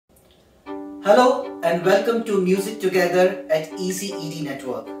Hello and welcome to Music Together at ECED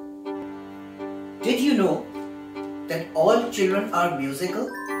Network. Did you know that all children are musical?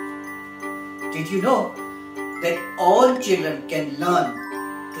 Did you know that all children can learn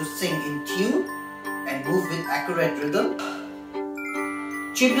to sing in tune and move with accurate rhythm?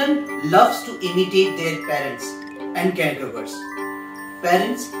 Children loves to imitate their parents and caregivers.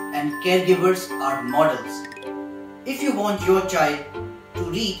 Parents and caregivers are models. If you want your child to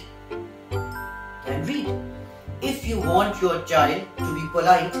read, then read. If you want your child to be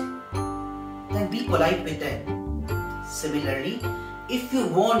polite, then be polite with them. Similarly, if you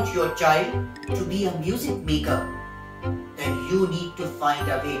want your child to be a music maker, then you need to find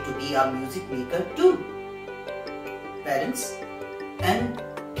a way to be a music maker too. Parents and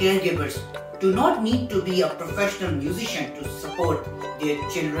caregivers do not need to be a professional musician to support their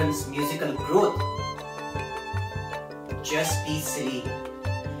children's musical growth. Just be silly.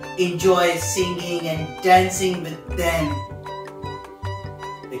 Enjoy singing and dancing with them,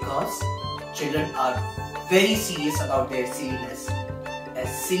 because children are very serious about their silliness, as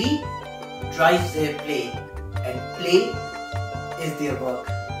silly drives their play and play is their work.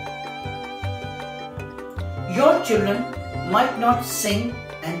 Your children might not sing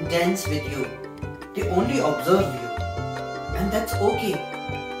and dance with you, they only observe you, and that's okay.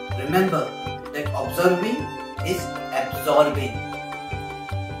 Remember that observing is absorbing.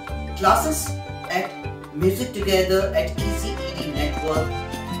 Classes at Music Together at ECED Network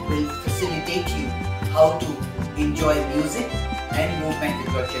will facilitate you how to enjoy music and movement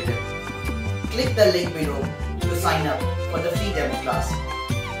with your children. Click the link below to sign up for the free demo class.